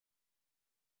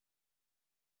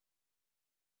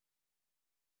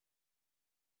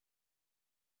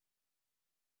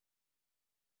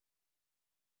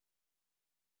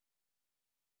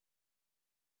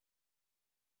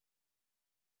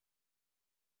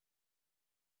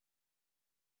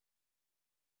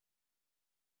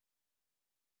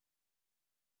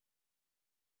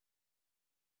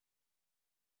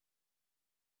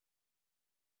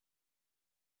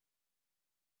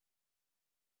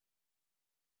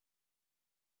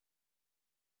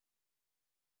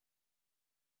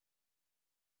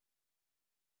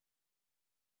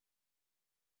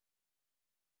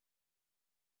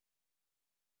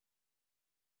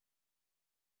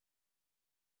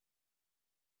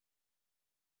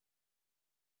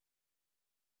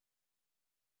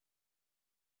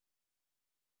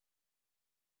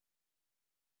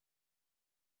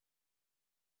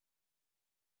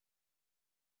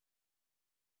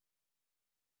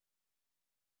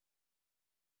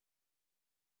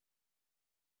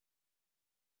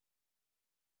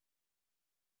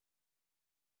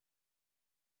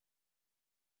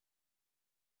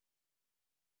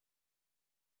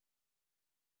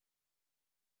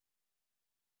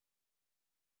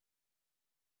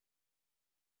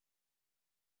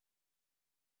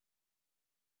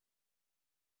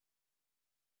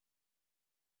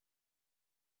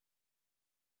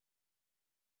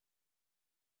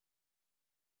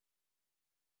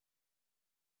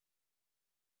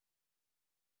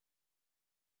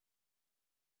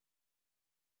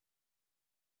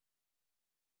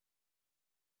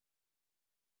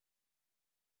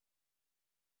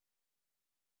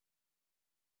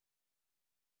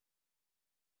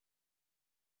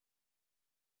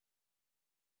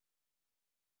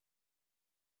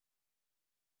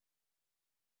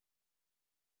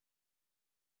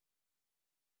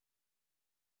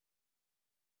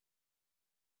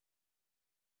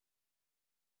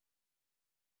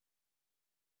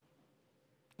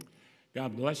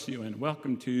God bless you and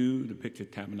welcome to the Picture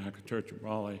Tabernacle Church of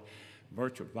Raleigh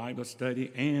virtual Bible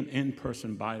study and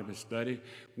in-person Bible study.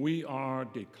 We are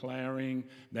declaring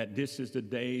that this is the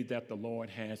day that the Lord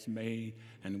has made,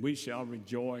 and we shall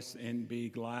rejoice and be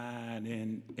glad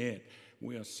in it.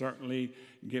 We are certainly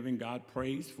giving God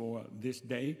praise for this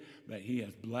day, that He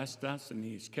has blessed us and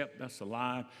He's kept us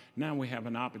alive. Now we have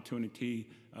an opportunity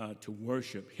to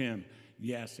worship Him.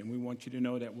 Yes, and we want you to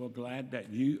know that we're glad that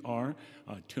you are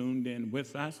tuned in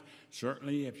with us.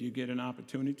 Certainly, if you get an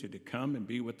opportunity to come and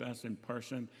be with us in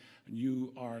person,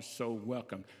 you are so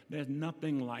welcome. There's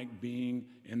nothing like being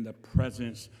in the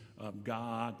presence of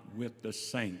God with the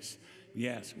saints.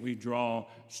 Yes, we draw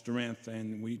strength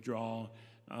and we draw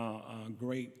a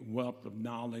great wealth of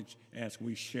knowledge as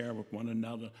we share with one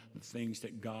another the things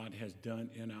that God has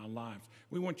done in our lives.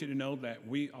 We want you to know that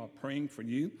we are praying for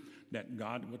you, that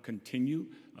God will continue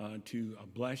to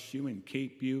bless you and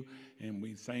keep you. And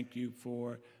we thank you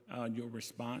for your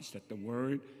response, that the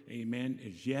word, amen,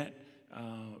 is yet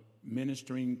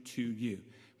ministering to you.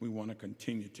 We want to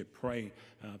continue to pray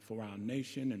for our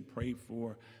nation and pray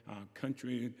for our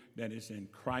country that is in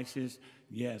crisis.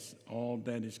 Yes, all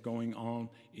that is going on,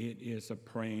 it is a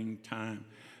praying time.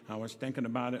 I was thinking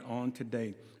about it on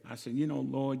today. I said,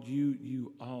 Lord,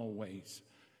 you are always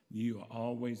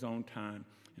on time.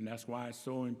 And that's why it's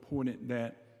so important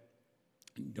that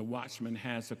the watchman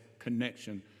has a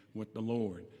connection with the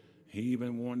Lord. He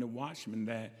even warned the watchman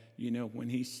that, when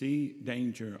he sees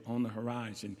danger on the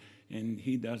horizon and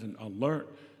he doesn't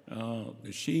alert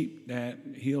the sheep, that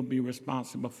he'll be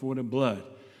responsible for the blood.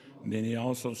 And then he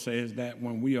also says that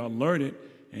when we are alerted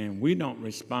and we don't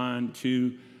respond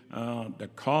to the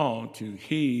call to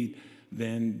heed,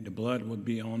 then the blood would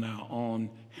be on our own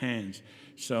hands.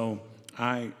 So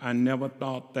I never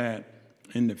thought that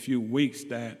in the few weeks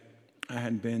that I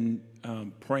had been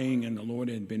praying and the Lord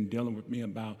had been dealing with me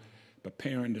about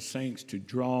preparing the saints to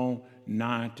draw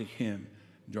nigh to Him,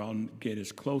 get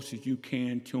as close as you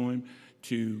can to Him,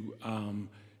 to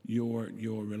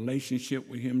your relationship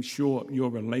with Him, shore up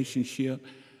your relationship,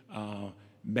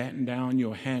 batten down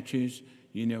your hatches,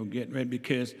 get ready,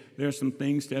 because there's some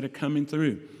things that are coming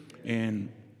through. And,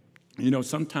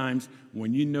 sometimes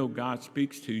when God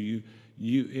speaks to you,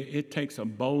 it takes a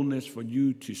boldness for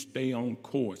you to stay on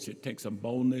course. It takes a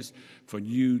boldness for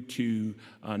you to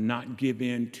not give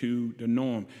in to the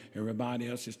norm. Everybody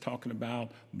else is talking about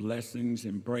blessings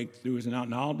and breakthroughs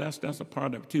and all that's a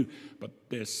part of it too. But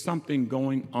there's something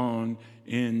going on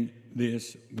in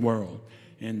this world.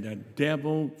 And the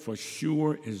devil for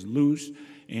sure is loose,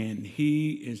 and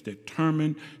he is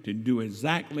determined to do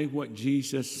exactly what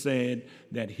Jesus said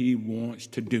that He wants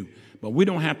to do. But we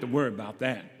don't have to worry about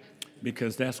that,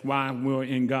 because that's why we're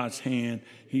in God's hand.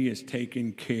 He is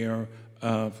taking care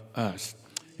of us.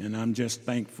 And I'm just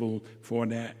thankful for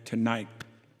that tonight.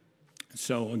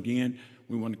 So again,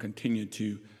 we want to continue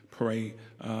to pray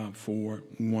for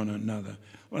one another.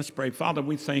 Let's pray. Father,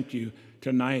 we thank you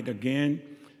tonight again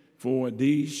for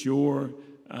these, your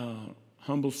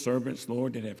humble servants,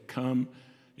 Lord, that have come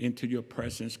into your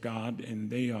presence, God, and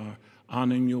they are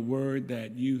honoring your word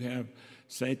that you have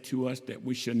said to us that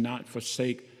we should not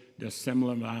forsake the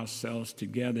assembling of ourselves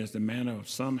together as the manner of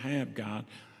some have, God,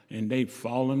 and they've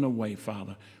fallen away,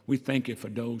 Father. We thank you for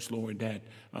those, Lord, that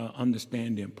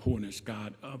understand the importance,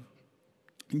 God, of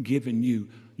giving you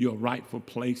your rightful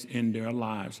place in their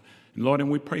lives. And Lord, and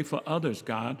we pray for others,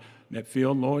 God, that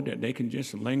feel, Lord, that they can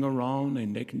just linger on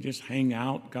and they can just hang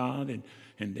out, God,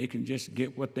 and they can just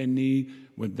get what they need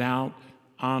without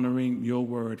honoring your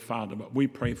word, Father. But we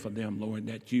pray for them, Lord,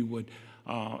 that you would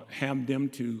have them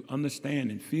to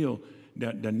understand and feel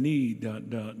the need,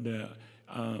 the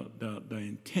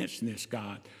intenseness,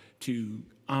 God, to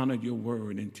honor your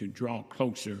word and to draw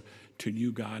closer to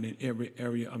you, God, in every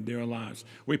area of their lives.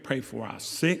 We pray for our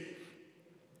sick,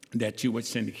 that you would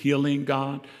send healing,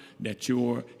 God, that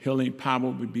your healing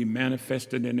power would be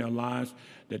manifested in their lives,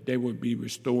 that they would be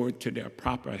restored to their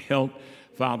proper health.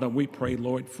 Father, we pray,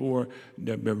 Lord, for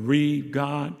the bereaved,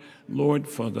 God, Lord,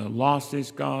 for the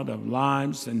losses, God, of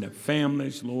lives and the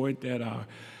families, Lord, that are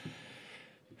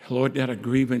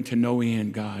grieving to no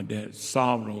end, God, that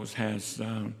sorrows has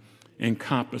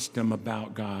encompassed them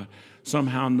about, God.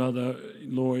 Somehow or another,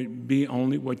 Lord, be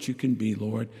only what you can be,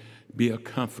 Lord. Be a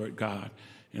comfort, God.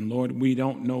 And Lord, we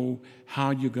don't know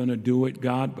how you're going to do it,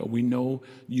 God, but we know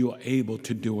you are able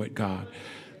to do it, God.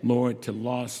 Lord, to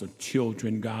loss of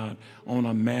children, God, on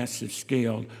a massive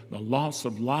scale, the loss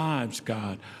of lives,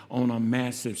 God, on a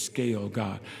massive scale,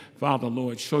 God. Father,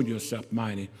 Lord, show yourself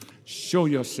mighty. Show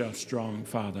yourself strong,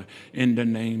 Father, in the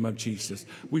name of Jesus.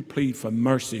 We plead for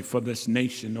mercy for this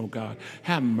nation, oh God.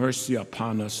 Have mercy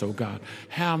upon us, oh God.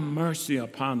 Have mercy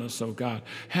upon us, oh God.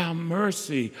 Have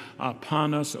mercy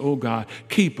upon us, oh God.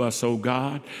 Keep us, oh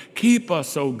God. Keep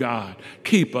us, oh God.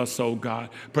 Keep us, oh God.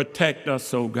 Protect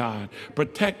us, oh God.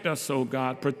 Protect us, oh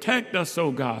God. Protect us,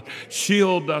 oh God.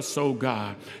 Shield us, oh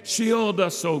God. Shield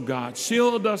us, oh God.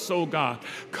 Shield us, oh God.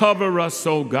 Cover us,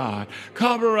 oh God.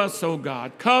 Cover us, oh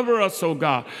God. Cover us, oh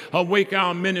God. Awake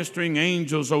our ministering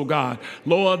angels, oh God.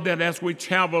 Lord, that as we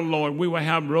travel, Lord, we will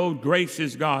have road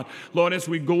graces, God. Lord, as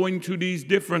we go into these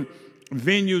different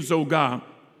venues, oh God,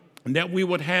 that we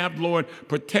would have, Lord,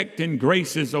 protecting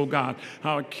graces, oh God.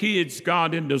 Our kids,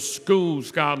 God, in the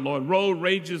schools, God, Lord. Road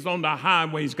rages on the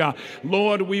highways, God.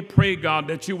 Lord, we pray, God,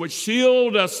 that you would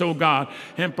shield us, oh God,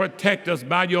 and protect us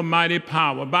by your mighty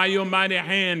power, by your mighty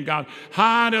hand, God.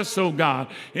 Hide us, oh God,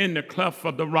 in the cleft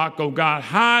of the rock, oh God.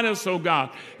 Hide us, oh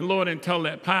God, Lord, until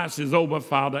that passes over,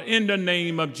 Father, in the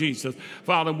name of Jesus.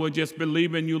 Father, we'll just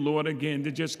believe in you, Lord, again,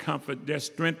 to just comfort,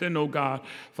 just strengthen, oh God.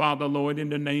 Father, Lord, in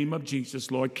the name of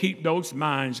Jesus, Lord, keep those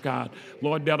minds, God,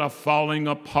 Lord, that are falling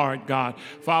apart, God.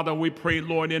 Father, we pray,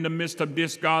 Lord, in the midst of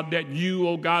this, God, that you,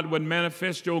 oh God, would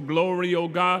manifest your glory, oh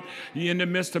God. In the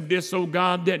midst of this, oh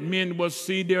God, that men will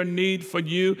see their need for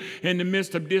you. In the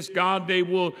midst of this, God, they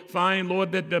will find,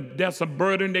 Lord, that that's a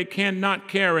burden they cannot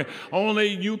carry. Only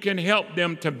you can help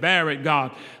them to bear it,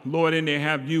 God. Lord, and they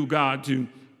have you, God, to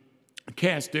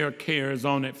cast their cares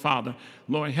on it, Father.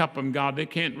 Lord, help them, God. They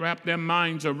can't wrap their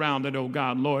minds around it, oh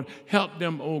God. Lord, help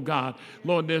them, oh God.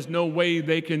 Lord, there's no way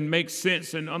they can make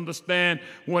sense and understand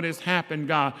what has happened,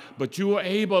 God. But you are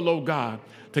able, oh God,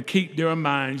 to keep their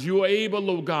minds. You are able,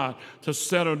 oh God, to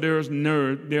settle their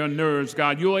nerves,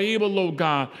 God. You are able, oh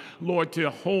God, Lord, to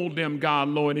hold them, God,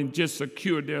 Lord, and just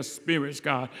secure their spirits,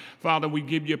 God. Father, we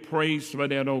give you praise for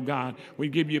that, oh God. We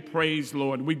give you praise,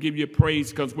 Lord. We give you praise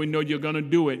because we know you're going to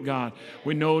do it, God.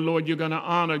 We know, Lord, you're going to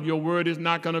honor. Your word is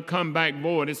not going to come back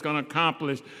void. It's going to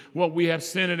accomplish what we have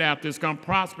sent it after. It's going to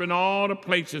prosper in all the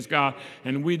places, God.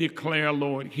 And we declare,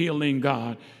 Lord, healing,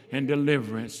 God, and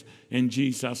deliverance in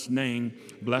Jesus' name.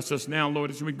 Bless us now, Lord,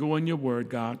 as we go in your word,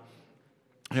 God.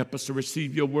 Help us to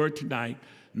receive your word tonight.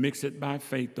 Mix it by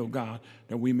faith, oh God,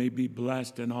 that we may be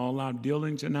blessed in all our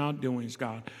dealings and our doings,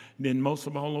 God. Then most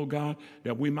of all, oh God,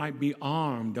 that we might be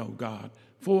armed, oh God,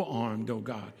 forearmed, oh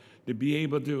God, to be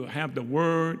able to have the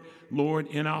word, Lord,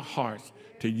 in our hearts,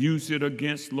 to use it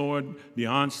against, Lord, the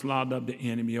onslaught of the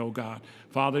enemy, oh God.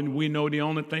 Father, we know the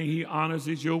only thing he honors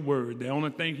is your word. The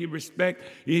only thing he respects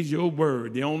is your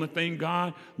word. The only thing,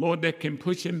 God, Lord, that can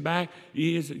push him back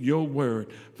is your word.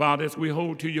 Father, as we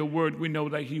hold to your word, we know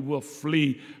that he will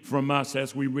flee from us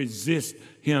as we resist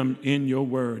him in your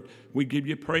word. We give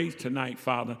you praise tonight,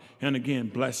 Father. And again,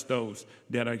 bless those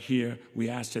that are here. We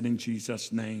ask it in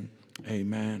Jesus' name.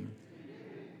 Amen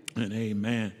and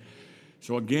amen.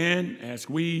 So again, as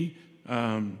we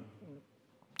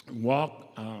walk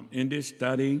in this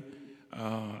study,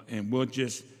 and we're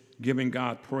just giving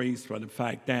God praise for the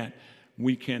fact that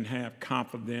we can have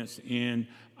confidence in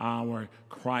our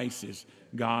crisis.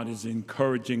 God is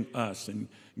encouraging us, and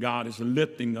God is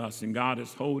lifting us, and God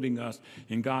is holding us,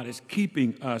 and God is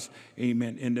keeping us,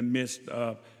 amen, in the midst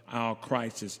of our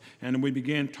crisis. And we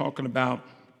began talking about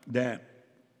that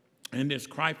in this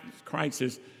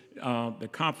crisis, the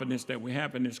confidence that we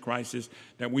have in this crisis,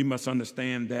 that we must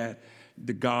understand that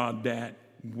the God that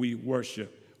we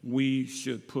worship, we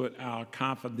should put our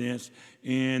confidence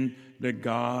in the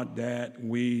God that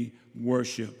we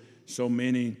worship. So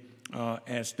many,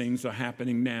 as things are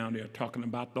happening now, they're talking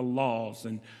about the laws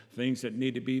and things that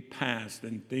need to be passed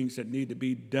and things that need to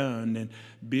be done and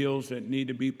bills that need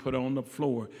to be put on the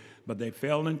floor. But they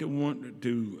fail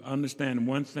to understand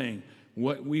one thing.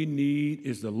 What we need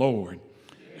is the Lord.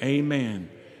 Amen.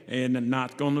 And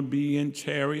not going to be in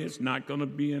chariots, not going to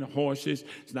be in horses,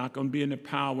 it's not going to be in the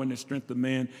power and the strength of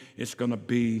man. It's going to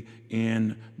be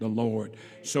in the Lord.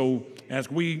 So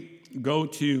as we go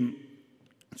to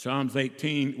Psalms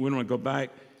 18, we're going to go back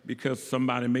because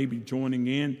somebody may be joining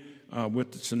in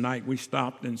with us tonight. We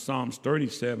stopped in Psalms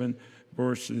 37,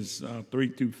 verses 3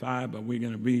 through 5, but we're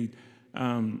going to read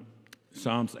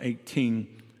Psalms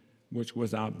 18, which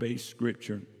was our base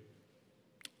scripture.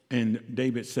 And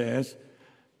David says,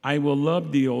 I will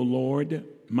love thee, O Lord,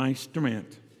 my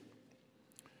strength.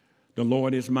 The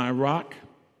Lord is my rock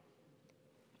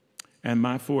and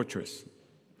my fortress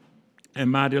and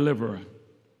my deliverer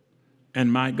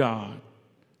and my God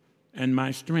and my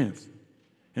strength,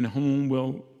 in whom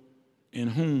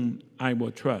I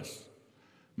will trust,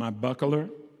 my buckler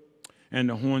and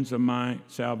the horns of my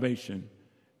salvation,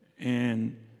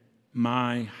 and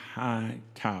my high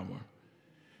tower.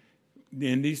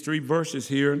 In these 3 verses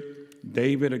here,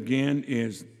 David again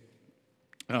is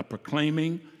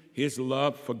proclaiming his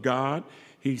love for God.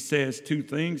 He says 2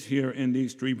 things here in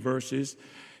these 3 verses.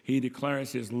 He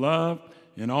declares his love,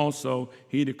 and also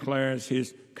he declares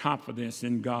his confidence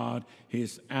in God,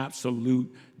 his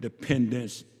absolute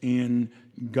dependence in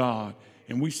God.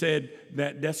 And we said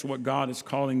that that's what God is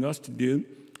calling us to do,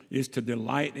 is to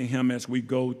delight in him as we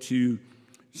go to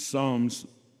Psalms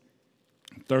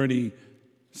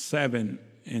 37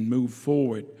 and move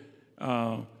forward.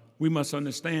 We must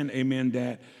understand, amen,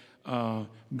 that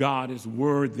God is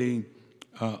worthy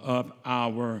of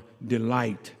our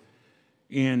delight.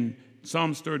 In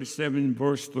Psalms 37,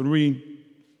 verse 3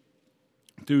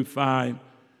 through 5,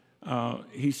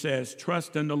 he says,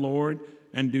 trust in the Lord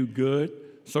and do good,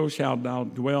 so shalt thou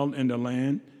dwell in the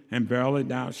land, and verily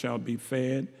thou shalt be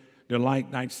fed.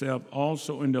 Delight thyself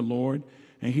also in the Lord,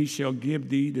 and he shall give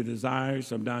thee the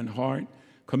desires of thine heart.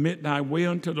 Commit thy way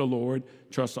unto the Lord,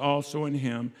 trust also in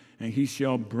him, and he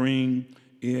shall bring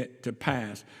it to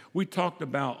pass. We talked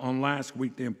about on last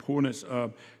week the importance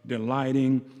of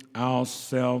delighting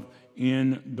ourselves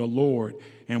in the Lord.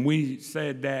 And we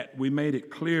said that we made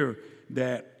it clear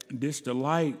that this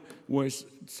delight was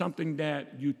something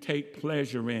that you take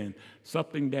pleasure in,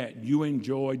 something that you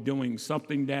enjoy doing,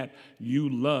 something that you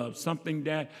love, something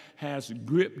that has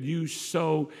gripped you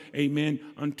so, amen,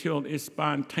 until it's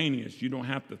spontaneous. You don't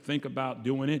have to think about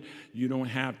doing it. You don't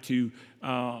have to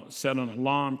set an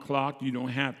alarm clock. You don't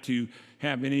have to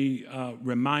have any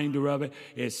reminder of it.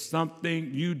 It's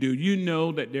something you do. You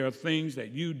know that there are things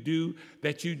that you do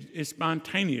that it's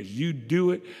spontaneous. You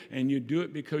do it, and you do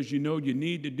it because you know you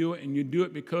need to do it, and you do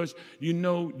it because you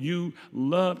know you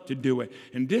love to do it.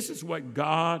 And this is what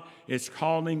God is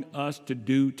calling us to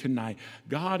do tonight.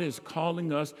 God is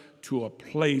calling us to a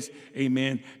place,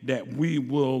 amen, that we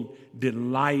will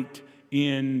delight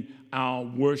in our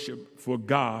worship for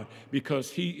God,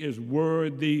 because he is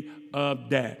worthy of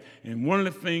that. And one of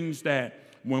the things that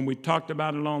when we talked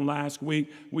about it on last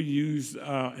week, we used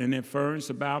an inference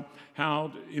about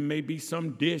how it may be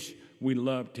some dish we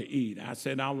love to eat. I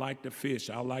said, I like to fish,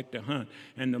 I like to hunt,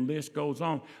 and the list goes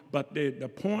on. But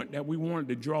the point that we wanted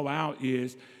to draw out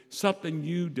is something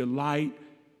you delight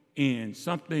in,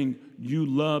 something you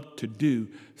love to do,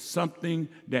 something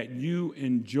that you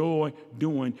enjoy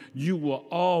doing. You will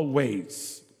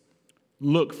always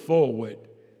look forward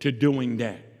to doing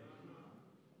that.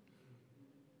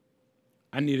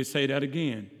 I need to say that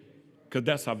again, because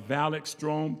that's a valid,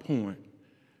 strong point.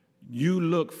 You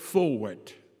look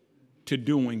forward to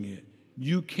doing it.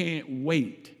 You can't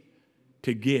wait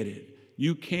to get it.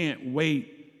 You can't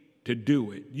wait to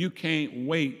do it. You can't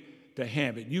wait to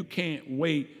have it. You can't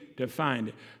wait to find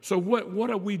it. So what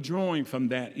are we drawing from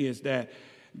that is that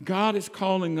God is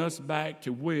calling us back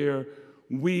to where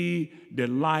we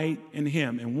delight in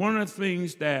him. And one of the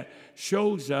things that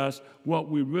shows us what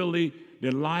we really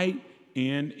delight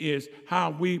in is how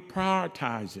we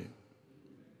prioritize it.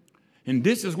 And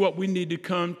this is what we need to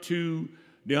come to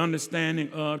the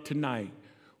understanding of tonight.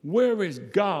 Where is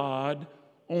God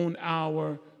on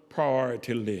our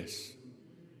priority list?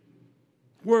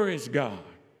 Where is God?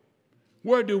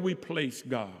 Where do we place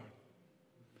God?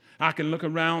 I can look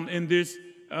around in this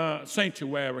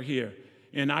sanctuary here,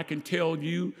 and I can tell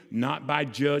you, not by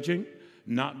judging,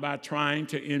 not by trying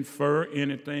to infer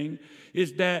anything,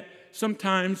 is that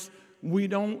sometimes we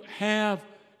don't have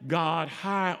God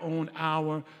high on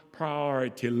our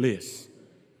priority list.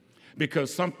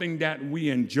 Because something that we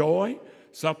enjoy,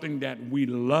 something that we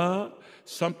love,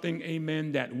 something,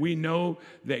 amen, that we know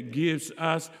that gives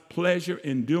us pleasure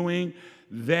in doing,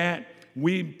 that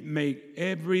we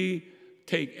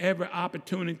take every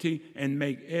opportunity and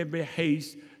make every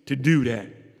haste to do that.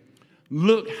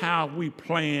 Look how we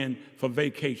plan for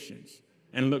vacations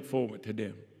and look forward to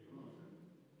them.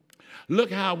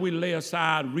 Look how we lay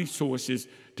aside resources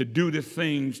to do the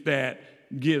things that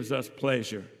gives us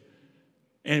pleasure,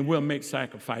 and we'll make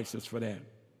sacrifices for that.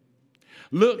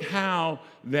 Look how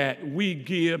that we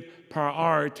give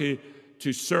priority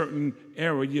to certain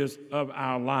areas of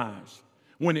our lives.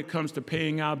 When it comes to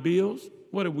paying our bills,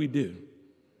 what do?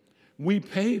 We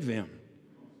pay them.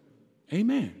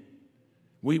 Amen.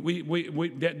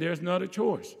 There's no other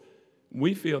choice.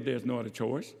 We feel there's no other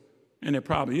choice, and there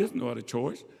probably is no other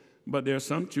choice, but there's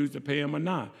some choose to pay them or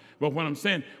not. But what I'm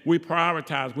saying, we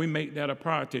prioritize, we make that a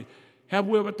priority. Have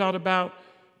we ever thought about,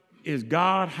 is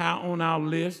God high on our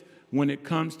list when it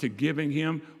comes to giving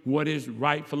him what is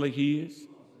rightfully his?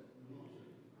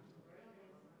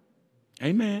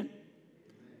 Amen.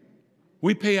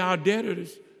 We pay our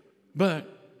debtors, but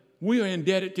we are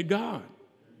indebted to God.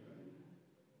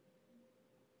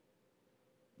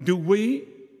 Do we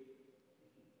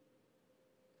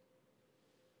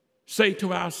say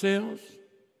to ourselves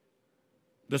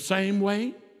the same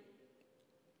way?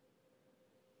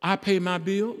 I pay my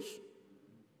bills.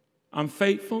 I'm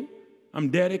faithful. I'm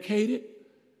dedicated.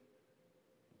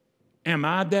 Am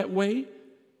I that way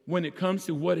when it comes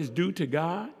to what is due to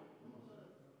God?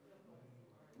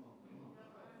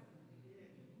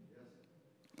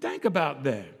 Think about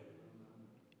that.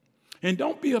 And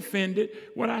don't be offended.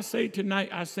 What I say tonight,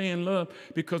 I say in love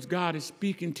because God is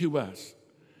speaking to us.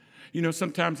 You know,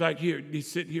 sometimes I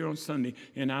sit here on Sunday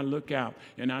and I look out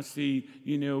and I see,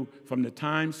 you know, from the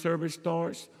time service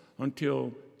starts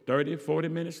until 30, 40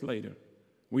 minutes later,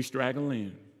 we straggle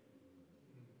in.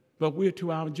 But we're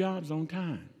to our jobs on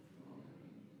time.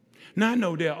 Now, I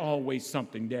know there's always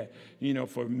something that, you know,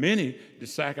 for many, the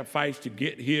sacrifice to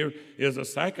get here is a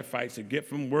sacrifice. To get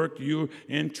from work, you're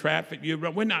in traffic.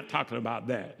 We're not talking about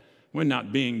that. We're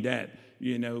not being that,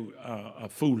 you know,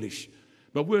 foolish.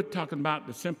 But we're talking about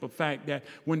the simple fact that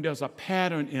when there's a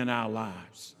pattern in our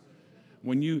lives,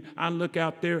 I look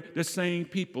out there, the same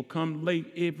people come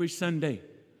late every Sunday.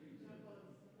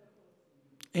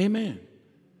 Amen.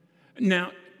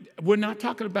 Now, we're not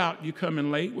talking about you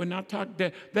coming late. We're not talking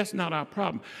that. That's not our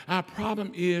problem. Our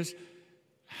problem is,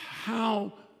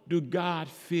 how do God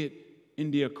fit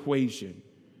in the equation?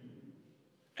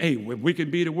 Hey, we can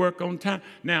be to work on time.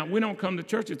 Now, we don't come to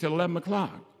church until 11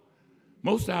 o'clock.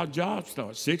 Most of our jobs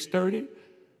start 6:30,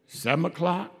 7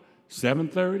 o'clock,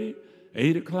 7:30,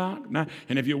 8 o'clock. Now,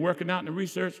 and if you're working out in the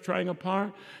Research Triangle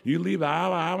Park, you leave an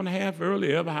hour and a half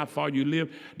early, ever how far you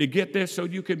live, to get there so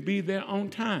you can be there on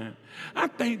time. I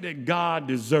think that God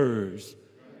deserves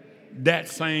that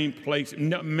same place.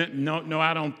 No,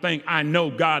 I don't think. I know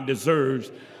God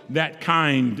deserves that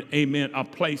kind, amen, a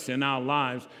place in our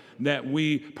lives that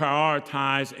we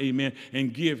prioritize, amen,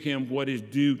 and give him what is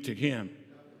due to him.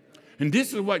 And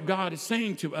this is what God is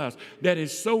saying to us that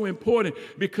is so important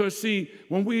because, see,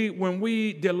 when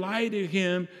we delight in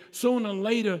him, sooner or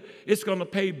later, it's going to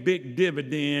pay big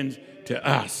dividends to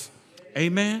us.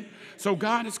 Amen? So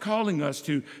God is calling us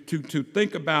to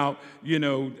think about, you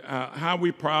know, how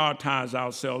we prioritize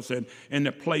ourselves and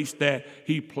the place that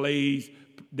he plays,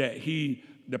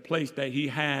 the place that he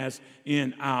has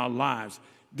in our lives.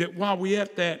 That while we're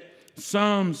at that,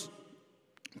 Psalms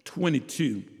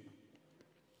 22.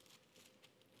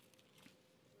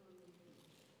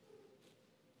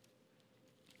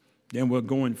 Then we're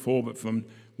going forward from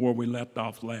where we left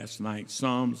off last night,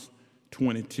 Psalms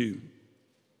 22.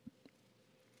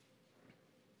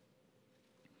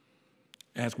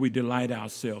 As we delight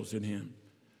ourselves in him,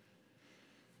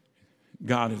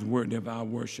 God is worthy of our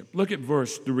worship. Look at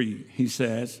verse 3. He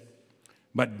says,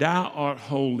 "But thou art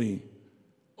holy,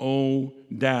 O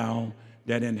thou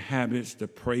that inhabits the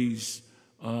praise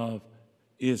of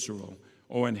Israel,"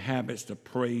 or inhabits the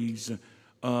praise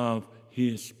of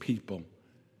his people.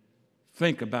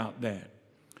 Think about that.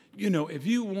 You know, if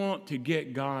you want to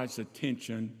get God's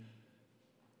attention,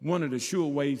 one of the sure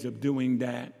ways of doing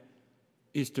that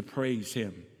is to praise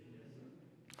him.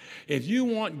 If you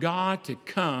want God to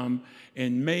come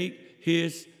and make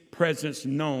his presence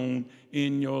known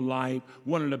in your life,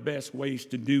 one of the best ways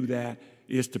to do that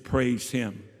is to praise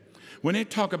him. When they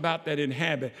talk about that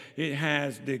inhabit, it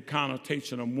has the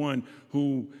connotation of one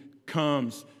who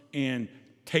comes and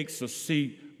takes a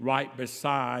seat right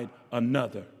beside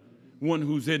another, one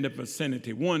who's in the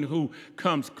vicinity, one who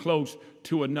comes close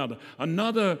to another.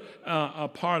 Another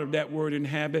part of that word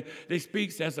inhabit, they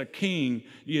speaks as a king,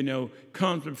 you know,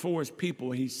 comes before his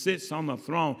people. He sits on the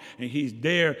throne and he's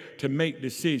there to make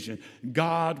decisions.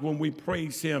 God, when we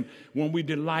praise him, when we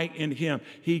delight in him,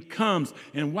 he comes.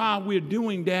 And while we're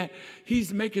doing that,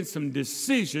 he's making some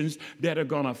decisions that are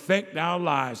going to affect our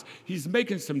lives. He's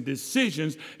making some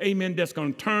decisions, amen, that's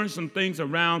going to turn some things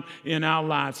around in our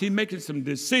lives. He's making some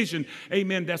decisions,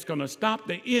 amen, that's going to stop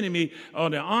the enemy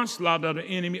or the onslaught of the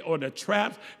enemy or the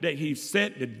traps that he's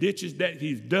set, the ditches that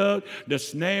he's dug, the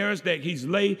snares that he's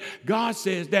laid. God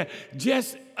says that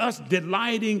just us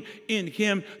delighting in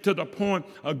him to the point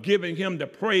of giving him the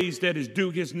praise that is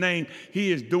due his name,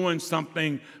 he is doing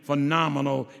something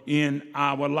phenomenal in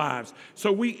our lives.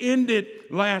 So we ended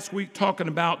last week talking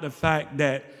about the fact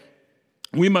that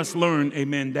we must learn,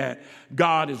 amen, that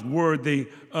God is worthy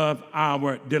of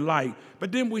our delight.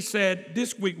 But then we said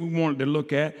this week we wanted to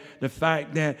look at the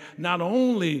fact that not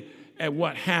only at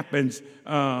what happens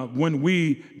when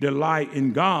we delight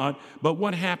in God, but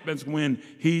what happens when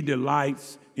he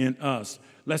delights in us.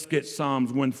 Let's get Psalms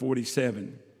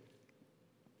 147.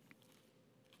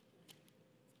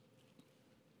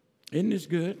 Isn't this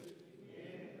good?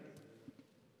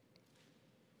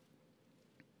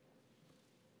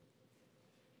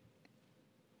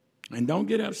 And don't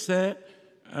get upset.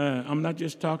 I'm not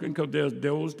just talking because there's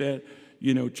those that,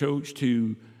 chose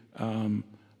to,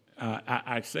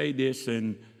 I say this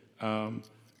and,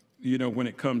 when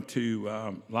it comes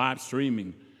to live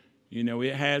streaming,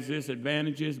 it has its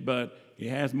advantages, but it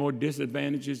has more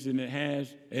disadvantages than it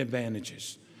has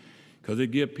advantages. Because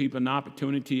it gives people an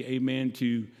opportunity, amen,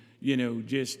 to,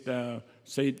 just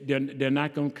say they're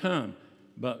not going to come.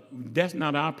 But that's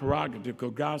not our prerogative,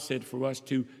 because God said for us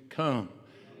to come.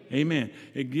 Amen.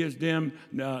 It gives them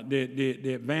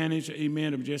the advantage,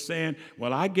 amen, of just saying,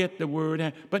 well, I get the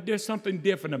word, but there's something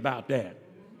different about that.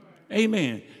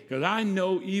 Amen. Because I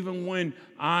know even when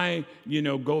I,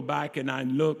 go back and I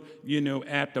look,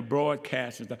 at the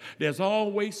broadcast and stuff, there's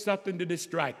always something to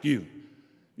distract you.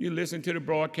 You listen to the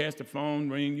broadcast, the phone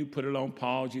ring, you put it on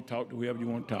pause, you talk to whoever you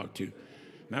want to talk to.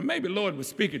 Now, maybe the Lord was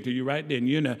speaking to you right then.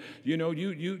 You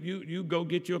go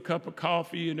get you a cup of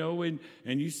coffee, and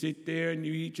you sit there and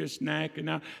you eat your snack.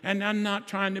 And I'm not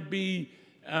trying to be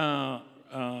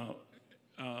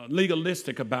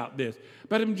legalistic about this,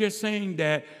 but I'm just saying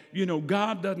that,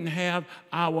 God doesn't have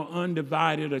our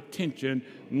undivided attention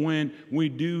when we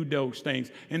do those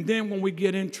things. And then when we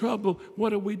get in trouble, what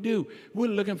do? We're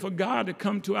looking for God to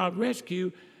come to our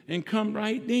rescue and come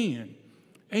right then.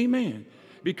 Amen.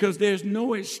 Because there's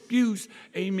no excuse,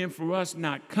 amen, for us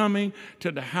not coming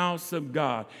to the house of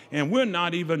God. And we're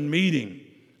not even meeting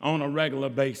on a regular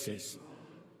basis.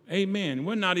 Amen.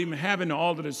 We're not even having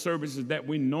all of the services that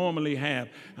we normally have,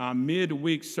 our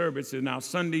midweek services and our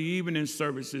Sunday evening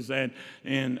services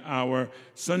and our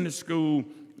Sunday school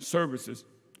services.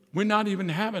 We're not even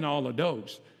having all of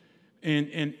those.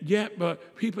 And yet,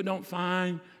 but people don't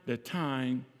find the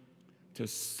time to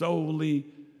solely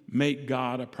make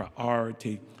God a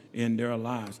priority in their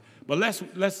lives. But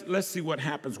let's see what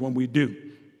happens when we do.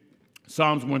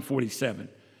 Psalms 147,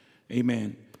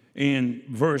 amen. In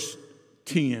verse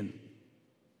 10,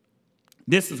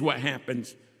 this is what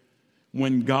happens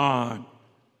when God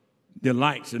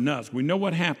delights in us. We know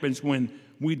what happens when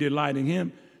we delight in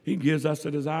him. He gives us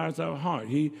the desires of our heart.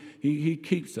 He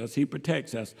keeps us. He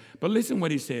protects us. But listen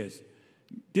what he says.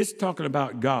 This talking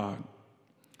about God.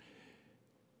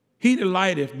 He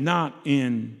delighteth not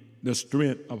in the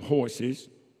strength of horses.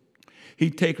 He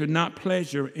taketh not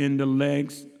pleasure in the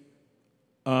legs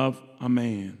of a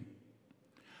man.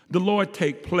 The Lord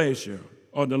take pleasure,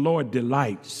 or the Lord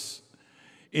delights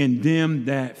in them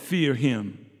that fear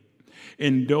him,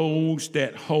 in those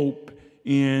that hope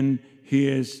in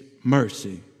his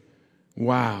mercy.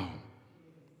 Wow.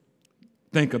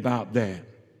 Think about that.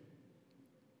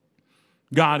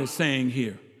 God is saying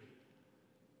here,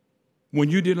 when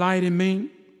you delight in me,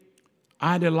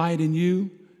 I delight in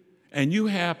you, and you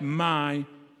have my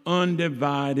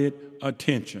undivided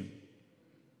attention.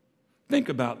 Think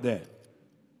about that.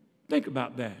 Think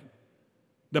about that.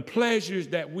 The pleasures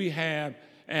that we have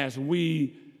as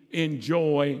we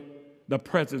enjoy the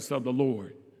presence of the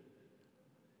Lord,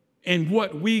 and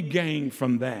what we gain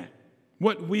from that,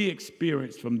 what we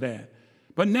experience from that.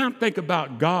 But now think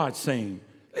about God saying,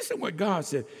 listen what God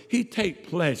said. He take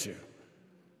pleasure.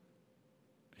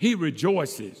 He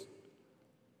rejoices.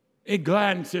 It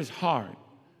gladdens his heart.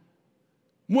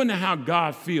 Wonder how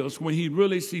God feels when he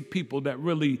really sees people that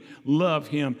really love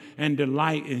him and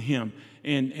delight in him.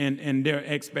 And their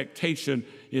expectation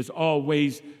is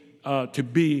always to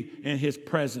be in his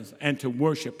presence and to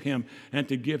worship him and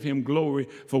to give him glory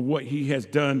for what he has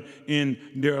done in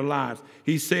their lives.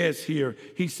 He says here,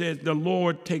 the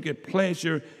Lord taketh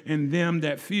pleasure in them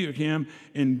that fear him,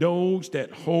 in those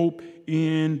that hope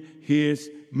in his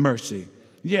mercy.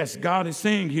 Yes, God is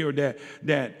saying here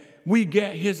that we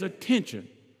get his attention.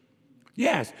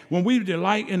 Yes, when we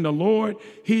delight in the Lord,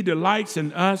 he delights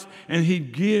in us, and he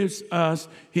gives us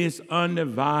his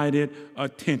undivided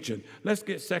attention. Let's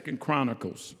get 2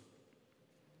 Chronicles,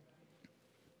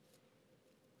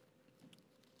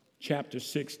 chapter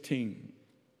 16.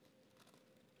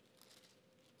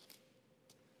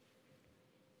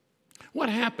 What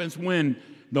happens when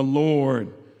the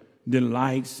Lord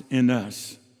delights in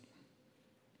us?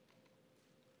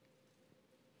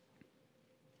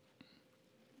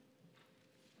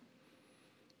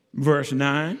 Verse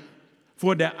 9,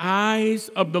 for the eyes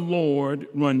of the Lord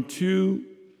run to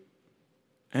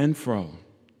and fro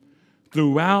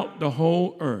throughout the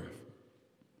whole earth.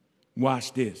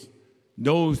 Watch this.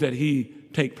 Those that he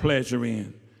take pleasure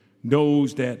in,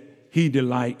 those that he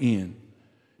delight in.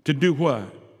 To do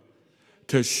what?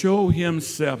 To show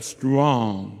himself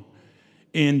strong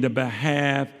in the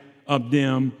behalf of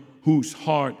them whose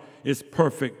heart is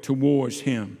perfect towards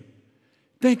him.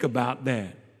 Think about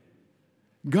that.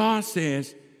 God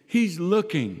says he's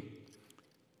looking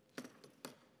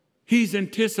He's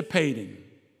anticipating.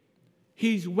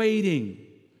 He's waiting.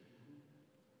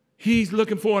 He's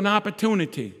looking for an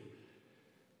opportunity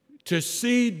to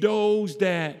see those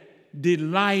that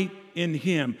delight in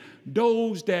him,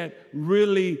 those that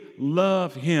really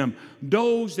love him,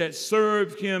 those that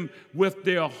serve him with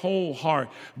their whole heart,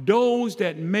 those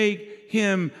that make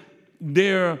him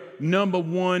their number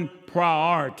one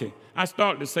priority. I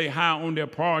started to say high on their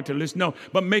priority list, no,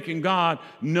 but making God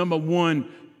number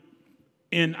one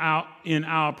in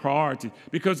our priorities.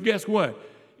 Because guess what?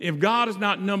 If God is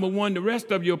not number one, the rest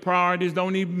of your priorities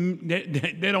don't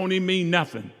even mean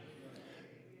nothing.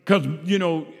 Because,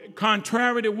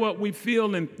 contrary to what we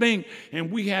feel and think, and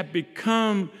we have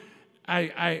become,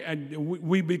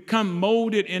 we become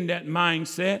molded in that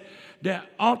mindset that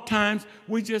oftentimes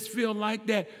we just feel like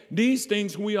that these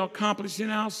things we are accomplishing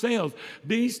ourselves,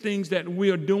 these things that we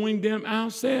are doing them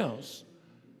ourselves.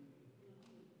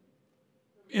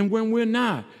 And when we're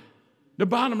not, the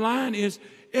bottom line is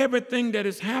everything that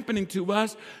is happening to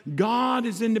us, God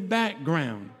is in the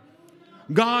background.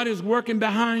 God is working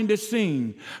behind the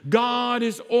scene. God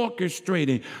is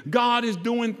orchestrating. God is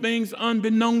doing things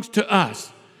unbeknownst to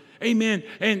us. Amen.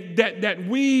 And that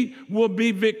we will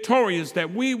be victorious,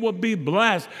 that we will be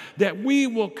blessed, that we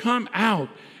will come out,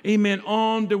 amen,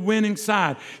 on the winning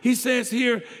side. He says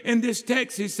here in this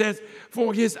text, he says,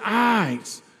 for his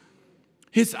eyes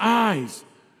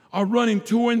are running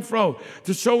to and fro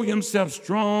to show himself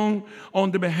strong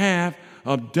on the behalf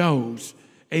of those,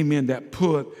 amen, that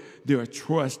put their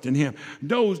trust in him,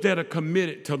 those that are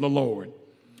committed to the Lord,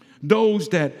 those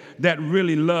that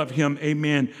really love him,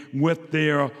 amen, with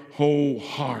their whole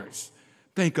hearts.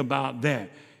 Think about that.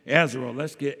 Ezra,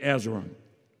 let's get Ezra.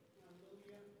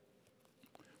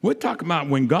 We're talking about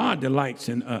when God delights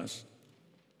in us,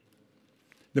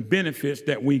 the benefits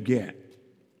that we get.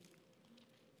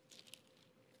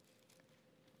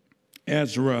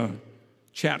 Ezra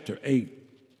chapter 8.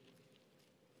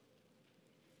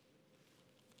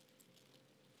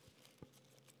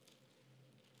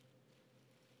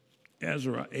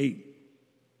 Ezra 8.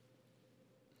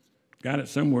 Got it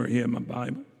somewhere here in my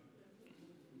Bible.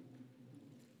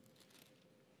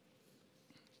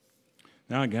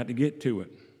 Now I got to get to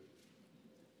it.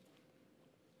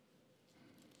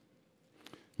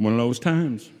 One of those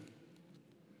times.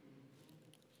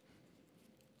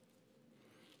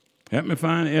 Help me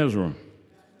find Ezra.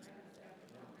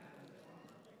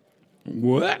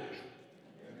 What?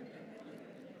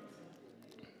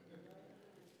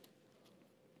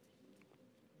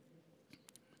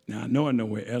 Now, I know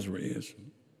where Ezra is.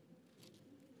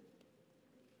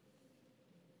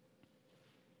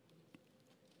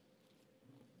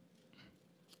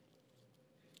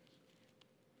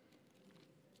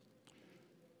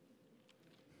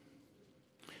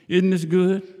 Isn't this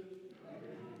good?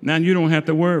 Now you don't have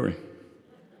to worry.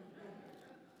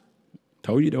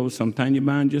 Told you though, sometimes your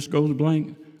mind just goes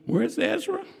blank. Where's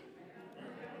Ezra?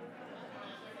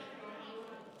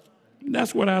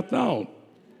 That's what I thought.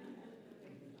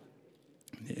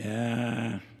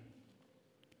 Yeah.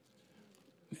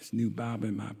 This new Bible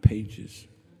in my pages.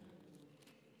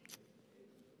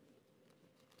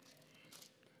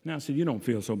 Now, see, you don't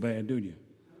feel so bad, do you?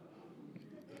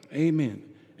 Amen.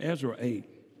 Ezra 8.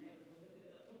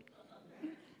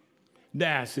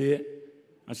 That's it.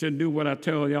 I should do what I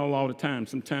tell y'all all the time.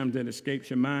 Sometimes that escapes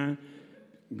your mind.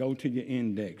 Go to your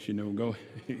index, go.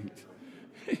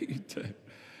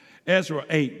 Ezra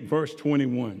 8, verse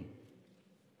 21.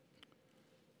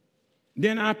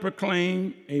 Then I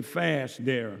proclaimed a fast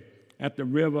there at the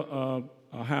river of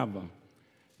Ahava,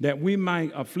 that we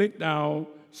might afflict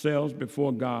ourselves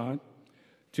before God,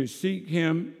 to seek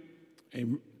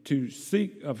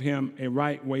of him a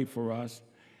right way for us,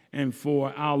 and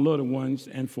for our little ones,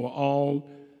 and for all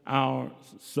our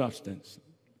substance.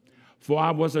 For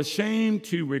I was ashamed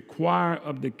to require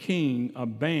of the king a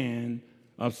band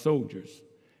of soldiers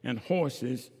and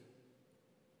horsemen,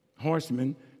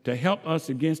 to help us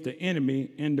against the enemy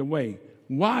in the way.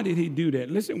 Why did he do that?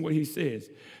 Listen what he says.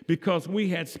 Because we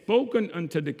had spoken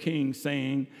unto the king,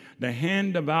 saying, the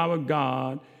hand of our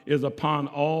God is upon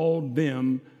all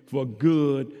them for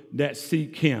good that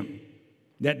seek him,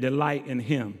 that delight in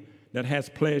him, that has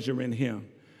pleasure in him.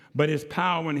 But his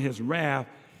power and his wrath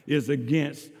is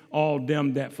against all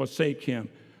them that forsake him.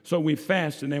 So we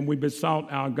fasted and we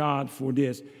besought our God for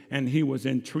this, and he was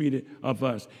entreated of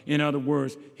us. In other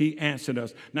words, he answered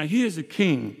us. Now here's a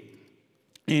king,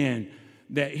 and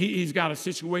that he's got a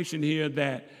situation here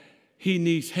that he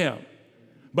needs help.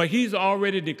 But he's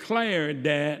already declared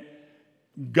that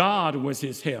God was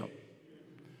his help.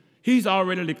 He's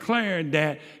already declared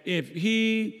that if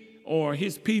he or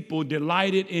his people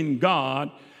delighted in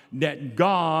God, that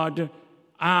God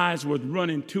eyes was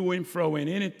running to and fro, and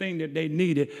anything that they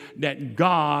needed, that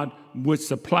God would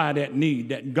supply that need,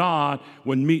 that God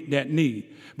would meet that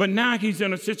need. But now he's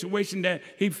in a situation that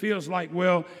he feels like,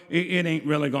 well, it ain't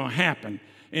really going to happen.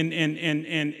 And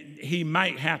he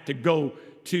might have to go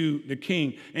to the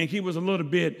king. And he was a little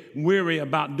bit weary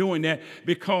about doing that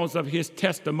because of his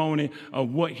testimony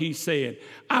of what he said.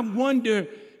 I wonder,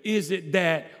 is it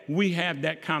that we have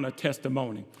that kind of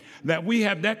testimony? That we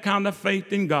have that kind of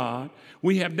faith in God,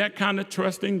 we have that kind of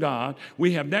trust in God,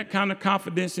 we have that kind of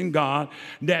confidence in God,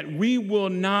 that we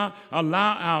will not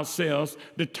allow ourselves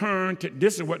to turn to,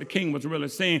 this is what the king was really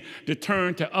saying, to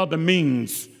turn to other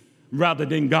means rather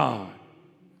than God,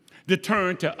 to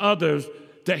turn to others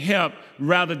to help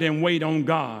rather than wait on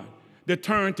God, to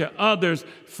turn to others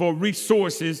for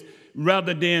resources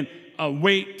rather than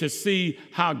wait to see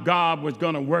how God was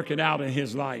going to work it out in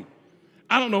his life.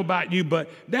 I don't know about you, but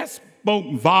that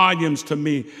spoke volumes to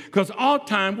me, because all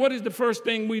time, what is the first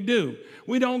thing we do?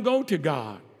 We don't go to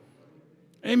God.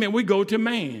 Amen. We go to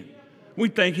man. We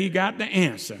think he got the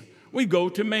answer. We go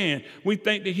to man. We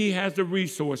think that he has the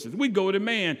resources. We go to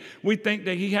man. We think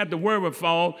that he had the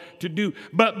wherewithal to do.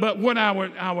 But what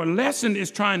our lesson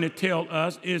is trying to tell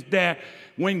us is that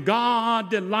when God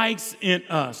delights in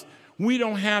us, we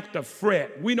don't have to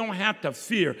fret. We don't have to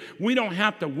fear. We don't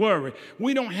have to worry.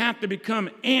 We don't have to become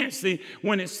antsy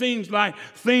when it seems like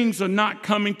things are not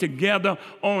coming together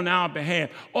on our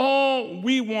behalf. All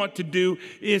we want to do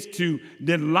is to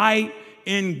delight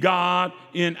in God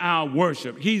in our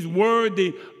worship. He's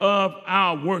worthy of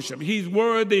our worship. He's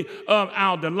worthy of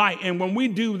our delight. And when we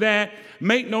do that,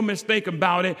 make no mistake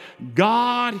about it,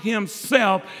 God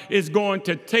himself is going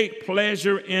to take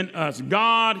pleasure in us.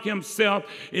 God himself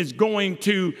is going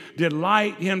to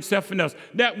delight himself in us.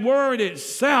 That word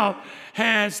itself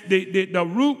has, the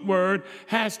root word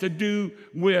has to do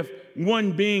with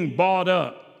one being bought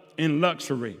up in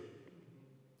luxury,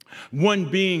 one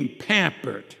being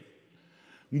pampered,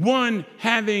 one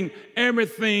having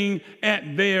everything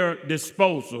at their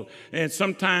disposal. And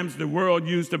sometimes the world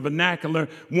used the vernacular,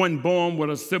 one born with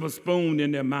a silver spoon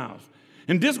in their mouth.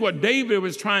 And this is what David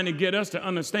was trying to get us to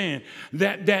understand,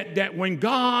 that when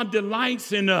God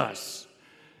delights in us,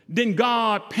 then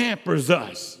God pampers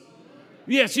us.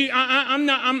 Yes,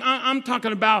 I'm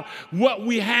talking about what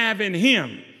we have in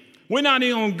him. We're not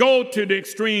even going to go to the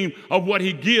extreme of what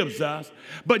he gives us,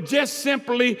 but just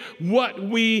simply what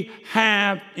we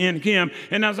have in him.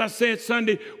 And as I said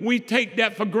Sunday, we take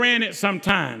that for granted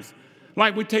sometimes.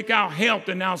 Like we take our health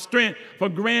and our strength for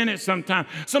granted sometimes.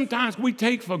 Sometimes we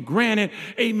take for granted,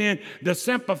 amen, the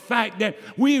simple fact that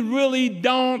we really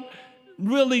don't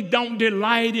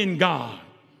delight in God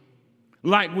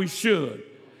like we should,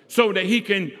 so that he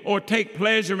can, or take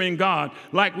pleasure in God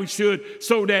like we should,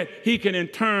 so that he can in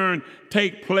turn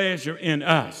take pleasure in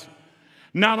us.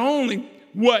 Not only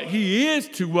what he is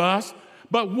to us,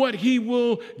 but what he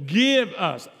will give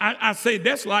us. I say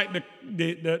that's like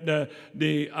the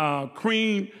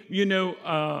cream,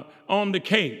 on the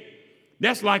cake.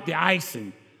 That's like the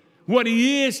icing. What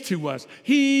he is to us.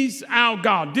 He's our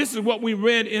God. This is what we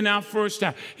read in our first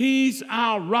chapter. He's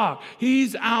our rock.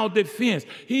 He's our defense.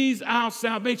 He's our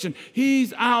salvation.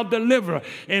 He's our deliverer.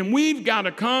 And we've got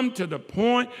to come to the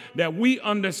point that we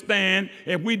understand,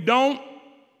 if we don't,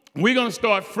 we're going to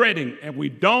start fretting. If we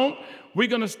don't, we're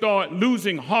going to start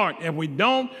losing heart. If we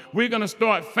don't, we're going to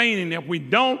start fainting. If we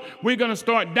don't, we're going to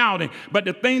start doubting. But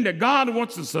the thing that God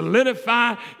wants to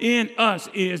solidify in us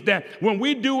is that when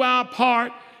we do our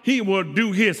part, he will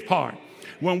do his part.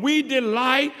 When we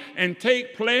delight and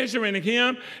take pleasure in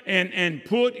him and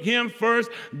put him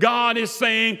first, God is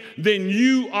saying, then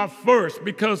you are first,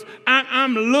 because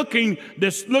I'm looking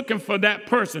for that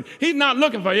person. He's not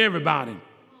looking for everybody.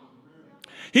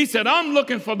 He said, I'm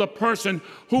looking for the person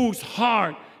whose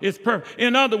heart is perfect.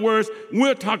 In other words,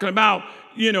 we're talking about,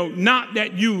 not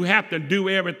that you have to do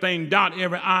everything, dot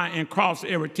every I and cross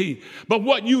every T, but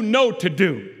what you know to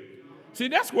do. See,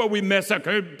 that's where we mess up.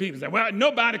 People say, well,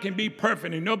 nobody can be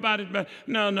perfect and nobody's bad.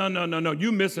 No.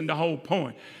 You're missing the whole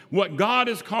point. What God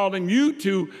is calling you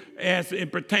to, as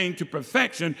it pertains to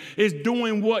perfection, is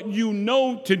doing what you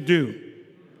know to do.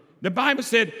 The Bible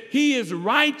said he is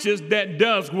righteous that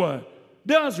does what?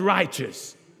 Does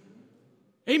righteous.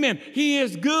 Amen. He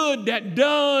is good that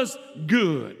does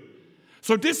good.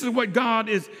 So this is what God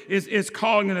is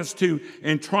calling us to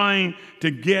and trying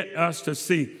to get us to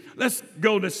see. Let's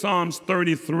go to Psalms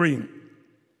 33.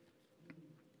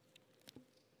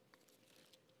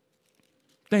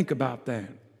 Think about that.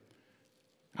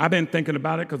 I've been thinking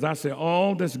about it because I said,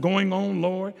 all that's going on,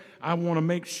 Lord, I want to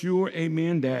make sure,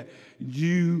 amen, that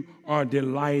you are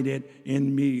delighted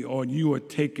in me, or you are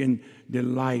taking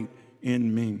delight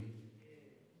in me.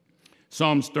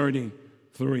 Psalms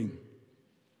 33.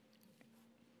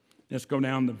 Let's go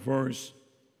down to verse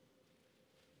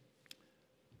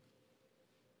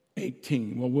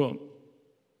 18. Well,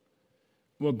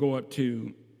 we'll go up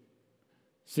to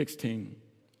 16.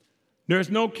 There's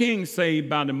no king saved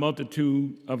by the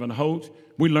multitude of an host.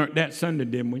 We learned that Sunday,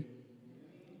 didn't we?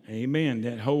 Amen.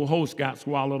 That whole host got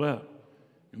swallowed up.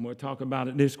 And we'll talk about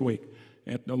it this week.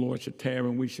 If the Lord should tarry,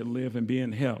 and we shall live and be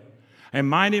in health. A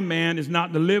mighty man is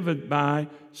not delivered by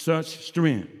such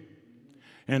strength.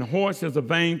 And horse is a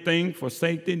vain thing for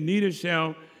safety, neither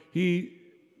shall he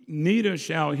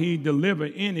deliver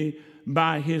any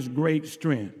by his great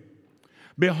strength.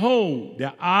 Behold,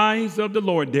 the eyes of the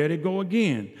Lord, there they go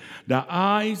again. The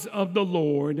eyes of the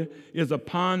Lord is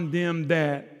upon them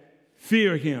that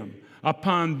fear him,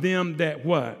 upon them that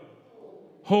what?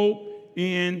 Hope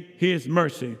in his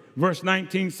mercy. Verse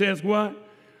 19 says what?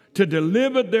 To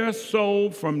deliver their soul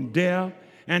from death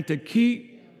and to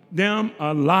keep them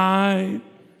alive.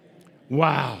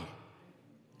 Wow.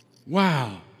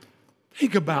 Wow.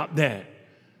 Think about that.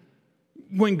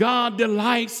 When God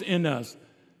delights in us,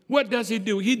 what does he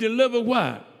do? He delivers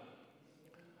what?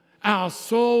 Our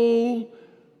soul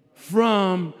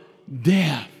from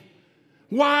death.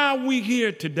 Why are we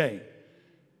here today?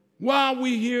 Why are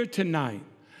we here tonight?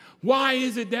 Why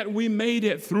is it that we made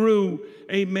it through,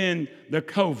 amen, the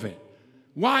COVID?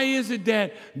 Why is it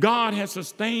that God has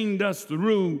sustained us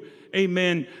through,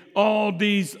 amen, all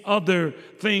these other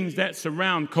things that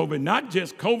surround COVID? Not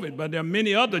just COVID, but there are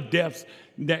many other deaths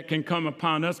that can come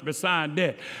upon us beside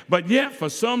that. But yet, for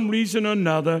some reason or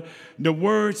another, the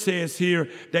word says here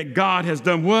that God has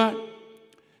done what?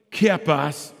 Kept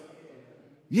us.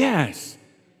 Yes.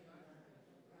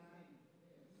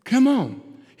 Come on.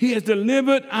 He has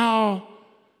delivered our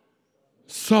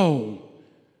soul.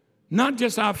 Not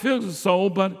just our physical soul,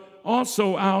 but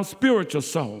also our spiritual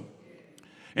soul.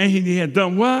 And he has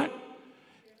done what?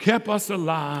 Kept us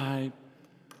alive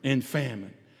in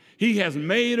famine. He has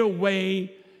made a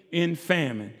way in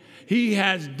famine. He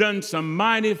has done some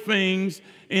mighty things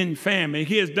in famine.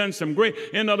 He has done some great,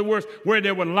 in other words, where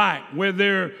there was lack, where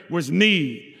there was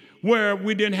need, where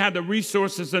we didn't have the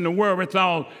resources and the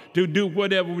wherewithal to do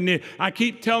whatever we need. I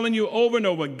keep telling you over and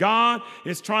over, God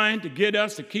is trying to get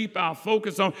us to keep our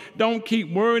focus on. Don't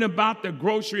keep worrying about the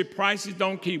grocery prices.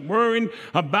 Don't keep worrying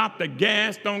about the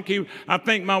gas. I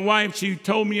think my wife, she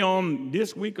told me on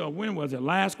this week, or when was it,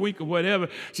 last week or whatever,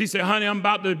 she said, honey, I'm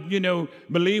about to,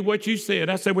 believe what you said.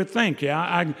 I said, well, thank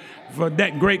you for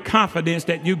that great confidence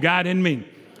that you got in me.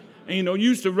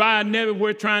 Used to riding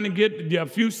everywhere trying to get a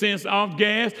few cents off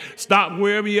gas, stop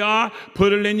wherever you are,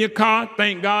 put it in your car.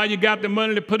 Thank God you got the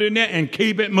money to put it in there and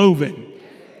keep it moving.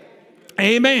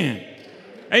 Amen.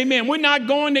 Amen. We're not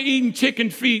going to eating chicken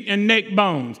feet and neck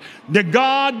bones. The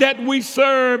God that we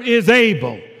serve is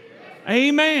able.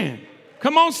 Amen.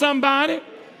 Come on, somebody.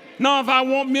 Now, if I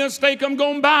want me a steak, I'm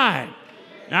going to buy it.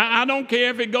 I don't care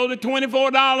if it goes to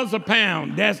 $24 a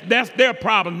pound. That's their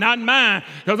problem, not mine,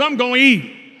 because I'm going to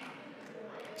eat.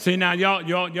 See, now, y'all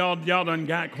done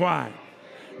got quiet.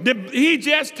 He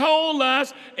just told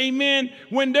us, amen,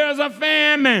 when there's a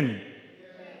famine.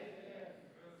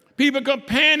 People go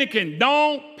panicking.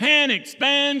 Don't panic.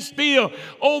 Stand still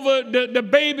over the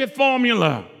baby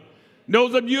formula.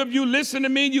 Those of you, if you listen to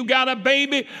me, you got a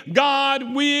baby,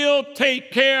 God will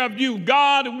take care of you.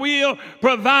 God will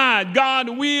provide. God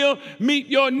will meet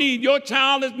your need. Your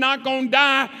child is not going to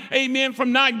die, amen,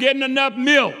 from not getting enough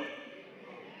milk.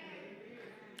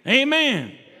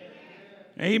 Amen.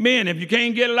 Amen. If you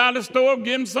can't get it out of the store, give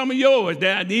them some of yours.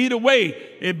 Either way,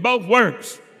 it both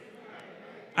works.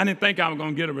 I didn't think I was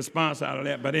going to get a response out of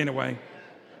that, but anyway.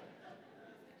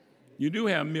 You do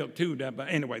have milk too, but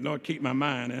anyway, Lord, keep my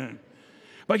mind in.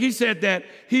 But he said that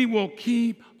he will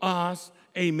keep us,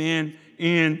 amen,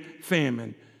 in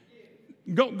famine.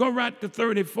 Go right to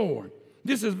 34.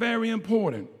 This is very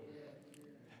important.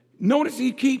 Notice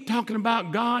he keep talking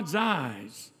about God's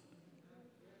eyes.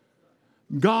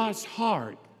 God's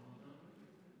heart,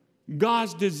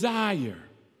 God's desire,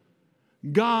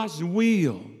 God's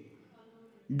will,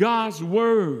 God's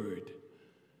word.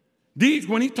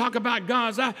 When he talk about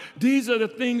God's eye, these are the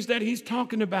things that he's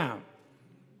talking about.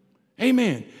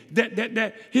 Amen.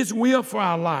 That his will for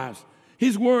our lives.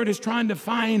 His word is trying to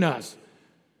find us.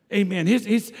 Amen.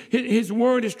 His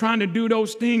word is trying to do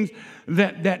those things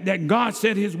that God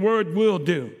said his word will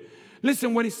do.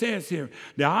 Listen what he says here.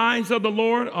 The eyes of the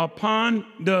Lord are upon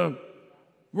the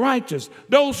Righteous.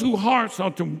 Those whose hearts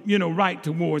are right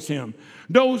towards him.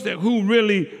 Those who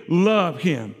really love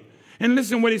him. And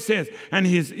listen what he says. And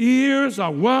his ears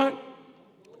are what?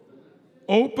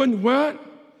 Open what?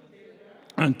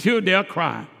 Until their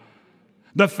cry.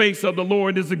 The face of the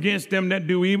Lord is against them that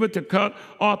do evil, to cut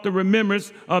off the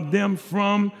remembrance of them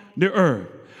from the earth.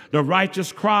 The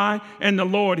righteous cry, and the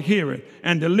Lord heareth,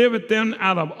 and delivereth them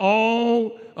out of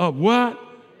all of what?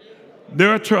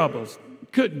 Their troubles.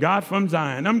 Good God from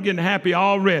Zion. I'm getting happy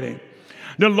already.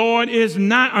 The Lord is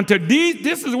not unto these.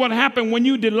 This is what happened when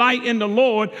you delight in the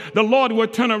Lord will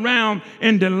turn around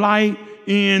and delight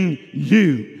in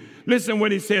you. Listen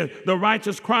what he says. The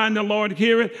righteous cry, and the Lord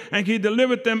heareth, and he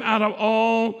delivereth them out of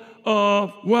all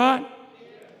of what?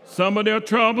 Some of their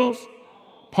troubles,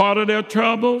 part of their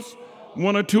troubles,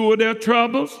 one or two of their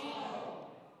troubles,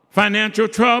 financial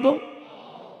trouble,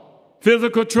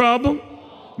 physical trouble,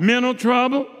 mental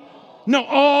trouble. No,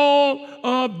 all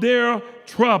of their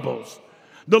troubles.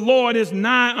 The Lord is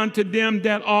nigh unto them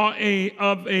that are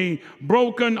of a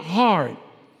broken heart.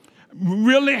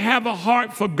 Really have a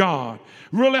heart for God.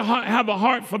 Really have a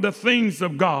heart for the things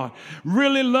of God.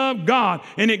 Really love God.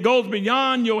 And it goes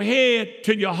beyond your head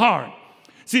to your heart.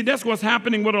 See, that's what's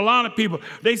happening with a lot of people.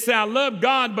 They say, I love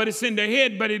God, but it's in their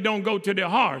head, but it don't go to their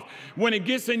heart. When it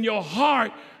gets in your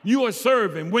heart, you are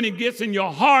serving. When it gets in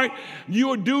your heart, you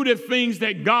will do the things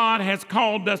that God has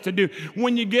called us to do.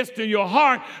 When you get to your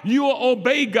heart, you will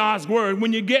obey God's word.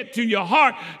 When you get to your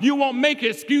heart, you won't make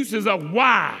excuses of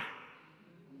why.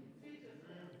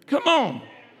 Come on.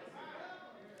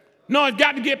 No, it's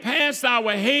got to get past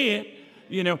our head.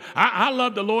 You know, I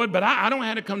love the Lord, but I don't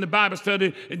have to come to Bible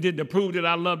study to prove that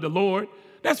I love the Lord.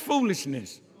 That's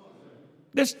foolishness.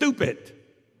 That's stupid.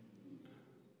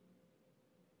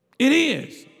 It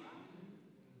is.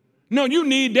 No, you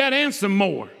need that and some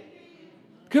more.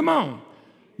 Come on.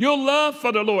 Your love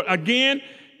for the Lord. Again,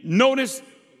 notice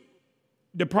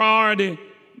the priority.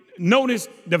 Notice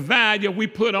the value we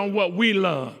put on what we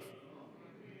love.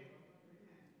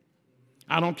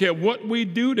 I don't care what we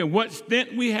do, to what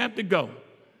extent we have to go.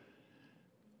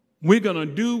 We're going to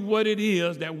do what it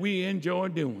is that we enjoy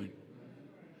doing.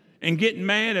 And get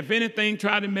mad if anything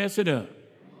try to mess it up.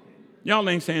 Y'all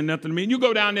ain't saying nothing to me. You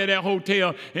go down there to that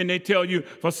hotel and they tell you,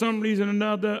 for some reason or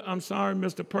another, I'm sorry,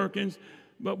 Mr. Perkins,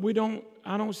 but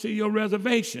I don't see your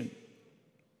reservation.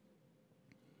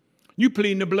 You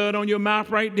pleading the blood on your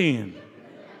mouth right then.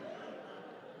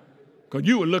 Because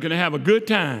you were looking to have a good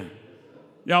time.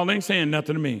 Y'all ain't saying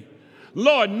nothing to me.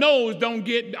 Lord knows don't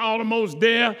get almost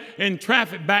there and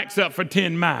traffic backs up for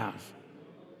 10 miles.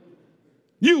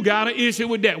 You got an issue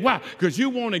with that. Why? Because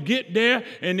you want to get there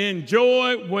and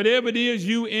enjoy whatever it is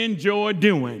you enjoy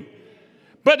doing.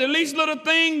 But the least little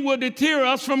thing will deter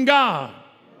us from God.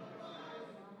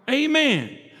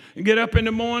 Amen. And get up in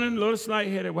the morning, a little slight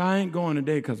headed. Well, I ain't going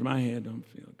today because my head don't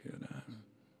feel good.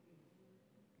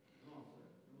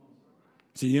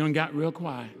 See, you done got real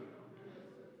quiet.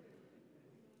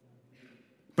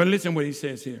 But listen what he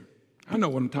says here. I know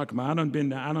what I'm talking about. I done been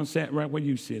there. I done sat right where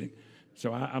you sitting.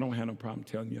 So I don't have no problem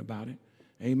telling you about it.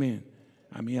 Amen.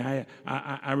 I mean,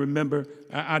 I remember,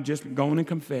 I just going and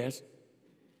confess.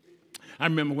 I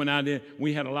remember when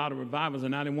we had a lot of revivals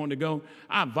and I didn't want to go.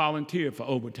 I volunteered for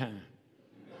overtime.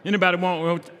 Anybody want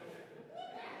overtime?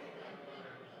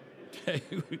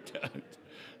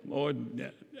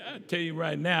 Lord, I tell you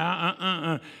right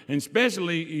now, And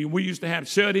especially, we used to have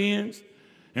shut-ins.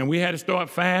 And we had to start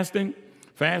fasting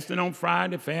on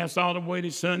Friday, fast all the way to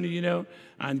Sunday, you know.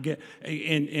 And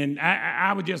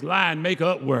I would just lie and make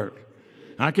up work.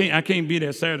 I can't be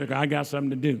there Saturday because I got something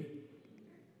to do.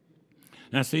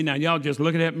 Now, see, now y'all just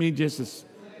looking at me just as...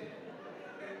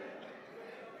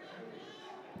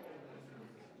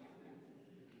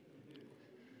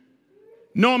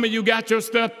 Normally, you got your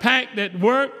stuff packed at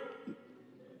work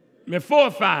before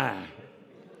 5.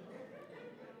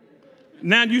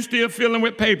 Now you still filling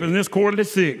with papers, and it's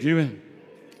 5:45.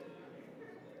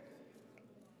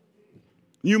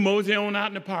 You mosey on out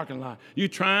in the parking lot. You're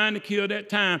trying to kill that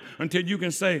time until you can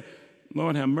say,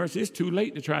 Lord have mercy, it's too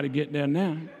late to try to get there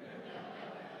now.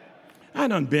 I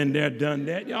done been there, done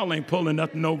that. Y'all ain't pulling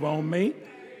nothing over on me.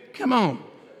 Come on.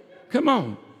 Come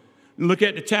on. Look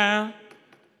at the child.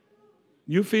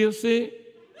 You feel sick?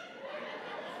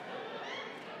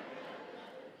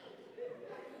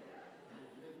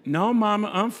 No,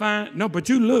 Mama, I'm fine. No, but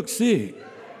you look sick.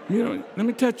 Let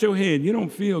me touch your head. You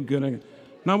don't feel good.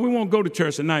 No, we won't go to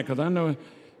church tonight because I know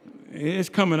it's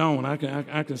coming on.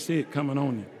 I can see it coming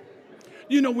on you.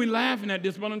 You know, we're laughing at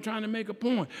this, but I'm trying to make a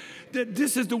point. That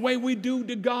this is the way we do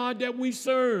the God that we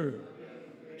serve.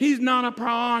 He's not a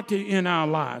priority in our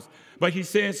lives. But he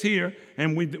says here,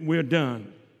 and we're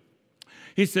done.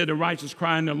 He said, the righteous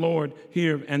cry, and the Lord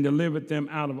heareth and delivereth them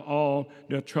out of all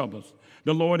their troubles.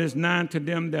 The Lord is nigh to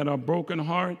them that are broken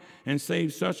heart, and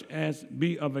save such as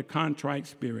be of a contrite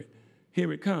spirit.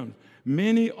 Here it comes.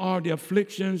 Many are the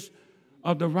afflictions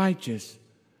of the righteous.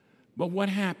 But what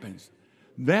happens?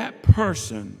 That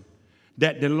person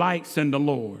that delights in the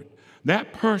Lord,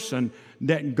 that person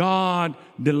that God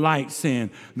delights in,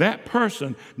 that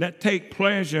person that take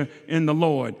pleasure in the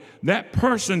Lord, that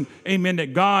person, amen,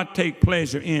 that God take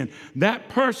pleasure in, that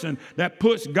person that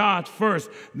puts God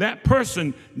first, that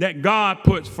person that God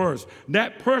puts first,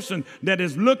 that person that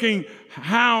is looking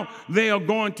how they are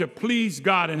going to please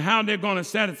God and how they're going to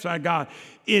satisfy God,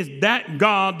 is that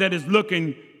God that is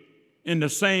looking in the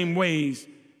same ways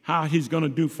how he's going to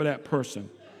do for that person.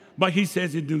 But he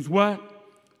says he does what?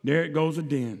 There it goes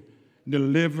again.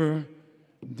 Deliver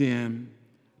them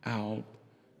out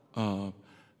of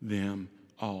them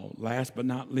all. Last but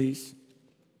not least,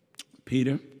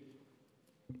 Peter.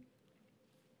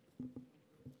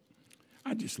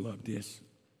 I just love this.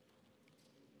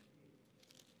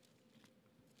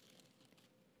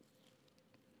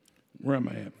 Where am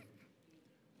I at?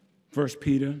 1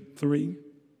 Peter 3.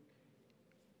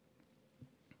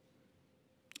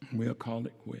 We'll call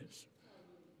it quits.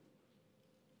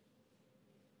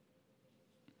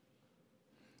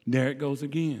 There it goes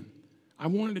again. I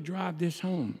wanted to drive this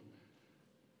home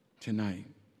tonight.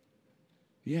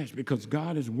 Yes, because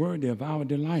God is worthy of our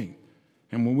delight.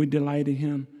 And when we delight in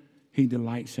him, he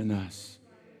delights in us.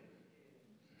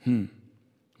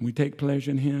 We take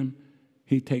pleasure in him,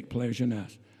 he takes pleasure in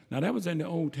us. Now, that was in the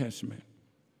Old Testament.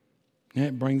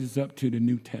 That brings us up to the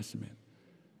New Testament.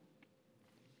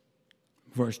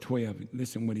 Verse 12,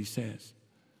 listen what he says.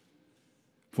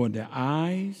 For the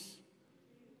eyes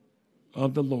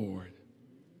of the Lord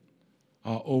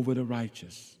are over the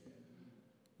righteous.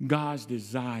 God's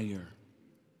desire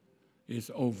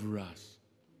is over us.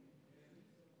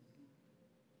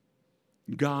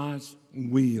 God's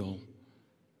will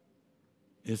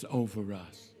is over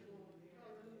us.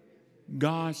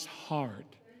 God's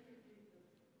heart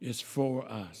is for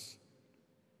us.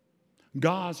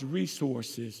 God's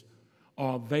resources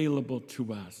are available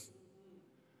to us.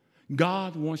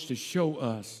 God wants to show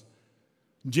us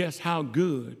just how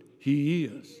good he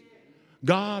is.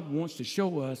 God wants to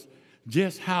show us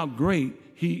just how great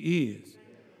he is.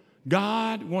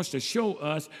 God wants to show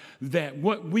us that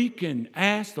what we can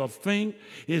ask or think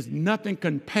is nothing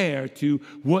compared to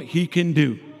what he can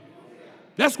do.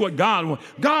 That's what God wants.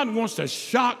 God wants to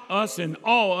shock us and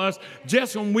awe us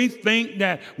just when we think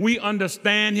that we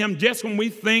understand him, just when we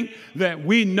think that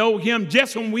we know him,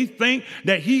 just when we think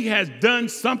that he has done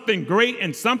something great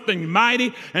and something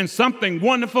mighty and something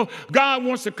wonderful. God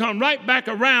wants to come right back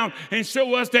around and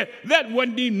show us that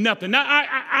wasn't even nothing. Now,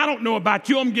 I don't know about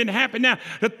you. I'm getting happy now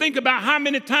to think about how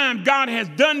many times God has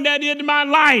done that in my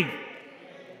life.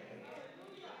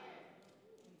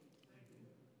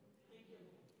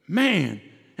 Man,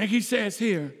 and he says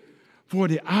here, for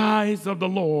the eyes of the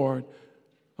Lord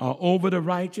are over the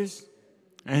righteous,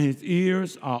 and his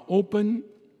ears are open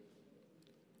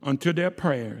unto their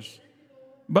prayers.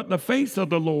 But the face of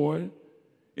the Lord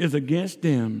is against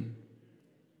them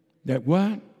that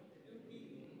what?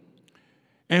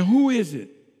 And who is it?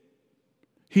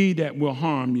 He that will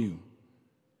harm you,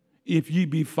 if ye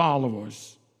be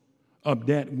followers of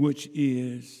that which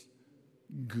is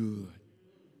good.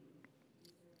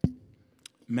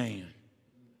 Man,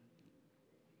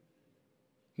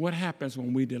 what happens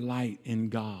when we delight in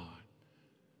God?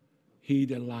 He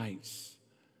delights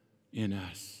in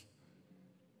us.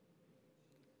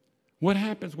 What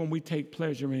happens when we take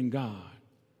pleasure in God?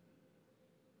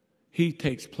 He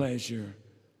takes pleasure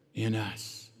in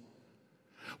us.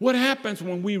 What happens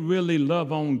when we really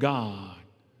love on God?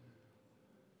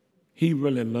 He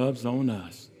really loves on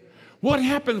us. What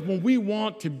happens when we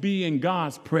want to be in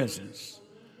God's presence?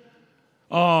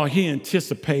 Oh, he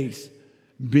anticipates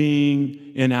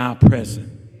being in our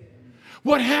presence.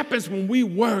 What happens when we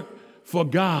work for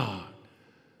God?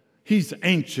 He's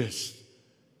anxious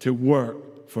to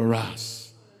work for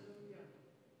us.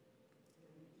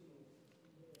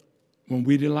 When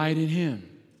we delight in him,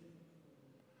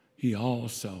 he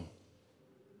also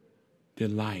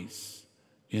delights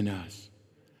in us.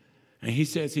 And he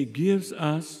says he gives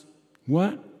us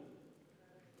what?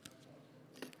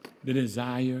 The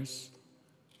desires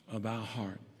of our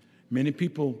heart. Many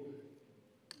people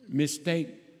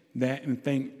mistake that and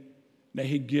think that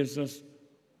he gives us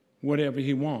whatever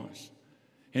he wants,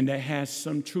 and that has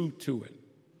some truth to it.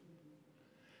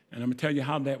 And I'm going to tell you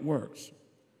how that works.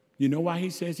 You know why he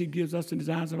says he gives us the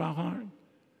desires of our heart?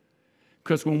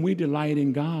 Because when we delight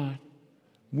in God,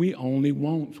 we only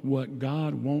want what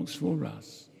God wants for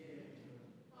us.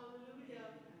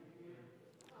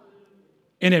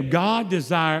 And if God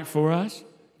desired for us,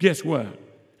 guess what?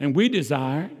 And we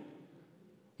desire it,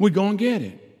 we're going to get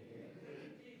it.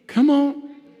 Come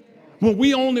on. When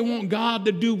we only want God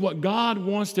to do what God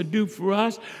wants to do for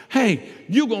us, hey,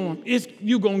 you're going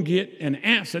to get an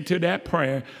answer to that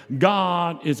prayer.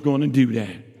 God is going to do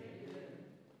that.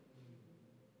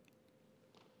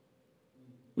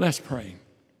 Let's pray.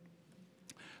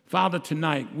 Father,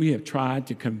 tonight we have tried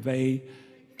to convey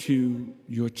to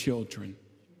your children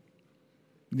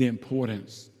the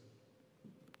importance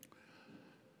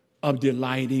of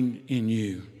delighting in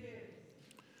you.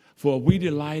 For if we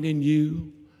delight in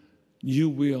you, you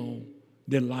will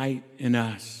delight in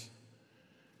us.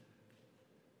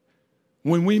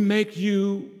 When we make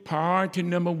you priority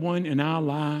number one in our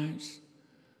lives,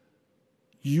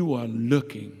 you are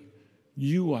looking,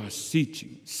 you are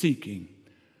seeking,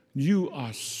 you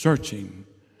are searching,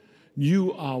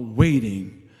 you are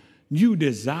waiting. You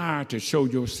desire to show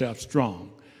yourself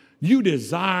strong. You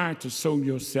desire to show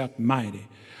yourself mighty.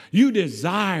 You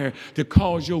desire to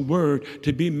cause your word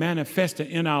to be manifested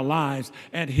in our lives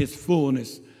at his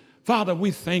fullness. Father,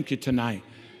 we thank you tonight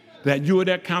that you are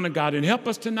that kind of God. And help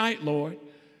us tonight, Lord,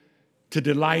 to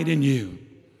delight in you.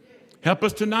 Help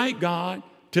us tonight, God,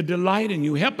 to delight in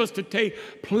you. Help us to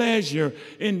take pleasure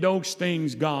in those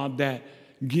things, God, that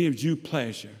gives you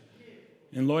pleasure.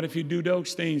 And Lord, if you do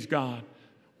those things, God,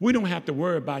 we don't have to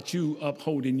worry about you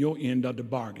upholding your end of the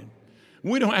bargain.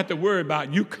 We don't have to worry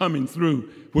about you coming through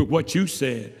with what you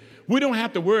said. We don't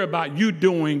have to worry about you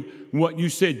doing what you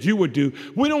said you would do.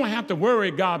 We don't have to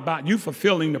worry, God, about you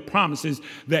fulfilling the promises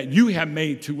that you have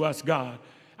made to us, God.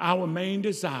 Our main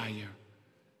desire,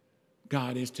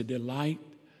 God, is to delight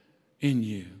in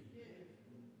you.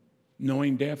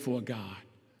 Knowing, therefore, God,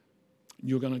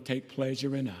 you're going to take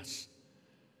pleasure in us.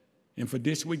 And for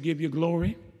this we give you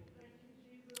glory.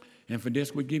 And for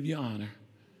this we give you honor.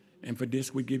 And for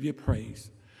this we give you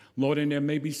praise. Lord, and there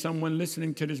may be someone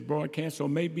listening to this broadcast or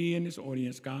maybe in this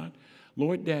audience, God,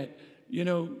 Lord, that,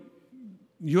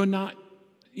 you're not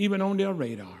even on their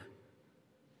radar.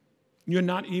 You're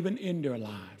not even in their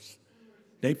lives.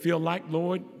 They feel like,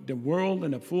 Lord, the world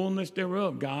and the fullness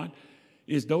thereof, God,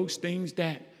 is those things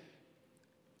that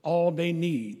all they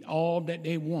need, all that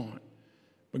they want.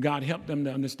 But God, help them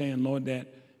to understand, Lord, that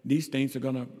these things are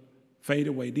going to fade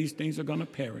away. These things are going to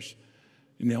perish.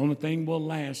 And the only thing will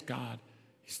last, God,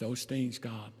 is those things,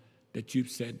 God, that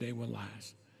you've said they will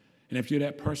last. And if you're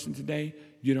that person today,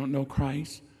 you don't know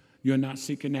Christ, you're not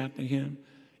seeking after him.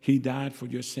 He died for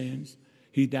your sins.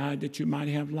 He died that you might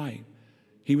have life.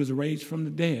 He was raised from the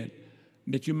dead,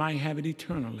 that you might have it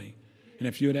eternally. And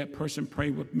if you're that person, pray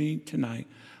with me tonight.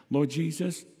 Lord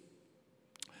Jesus,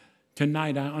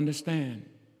 tonight I understand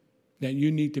that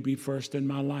you need to be first in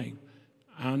my life.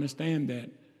 I understand that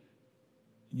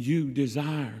you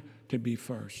desire to be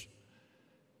first.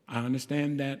 I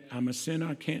understand that I'm a sinner.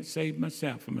 I can't save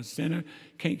myself. I'm a sinner.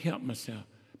 Can't help myself.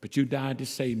 But you died to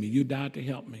save me. You died to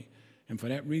help me. And for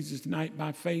that reason tonight,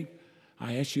 by faith,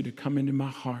 I ask you to come into my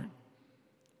heart,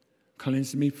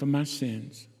 cleanse me from my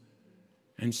sins,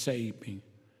 and save me.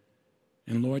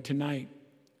 And Lord, tonight,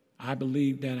 I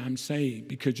believe that I'm saved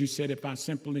because you said if I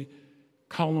simply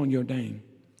call on your name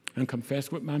and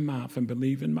confess with my mouth and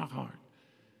believe in my heart.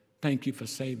 Thank you for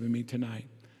saving me tonight.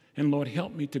 And Lord,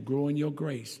 help me to grow in your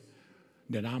grace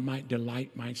that I might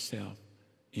delight myself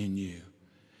in you.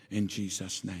 In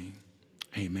Jesus' name,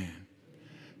 amen.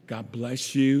 God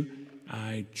bless you.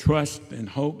 I trust and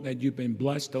hope that you've been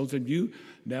blessed. Those of you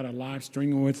that are live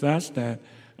streaming with us, that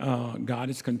God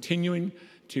is continuing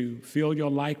to fill your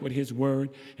life with his word,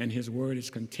 and his word is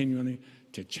continually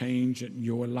to change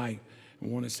your life. I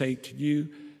want to say to you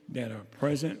that are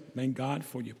present, thank God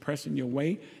for you pressing your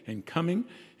way and coming.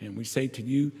 And we say to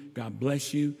you, God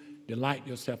bless you. Delight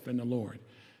yourself in the Lord,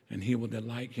 and he will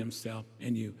delight himself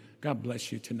in you. God bless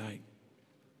you tonight.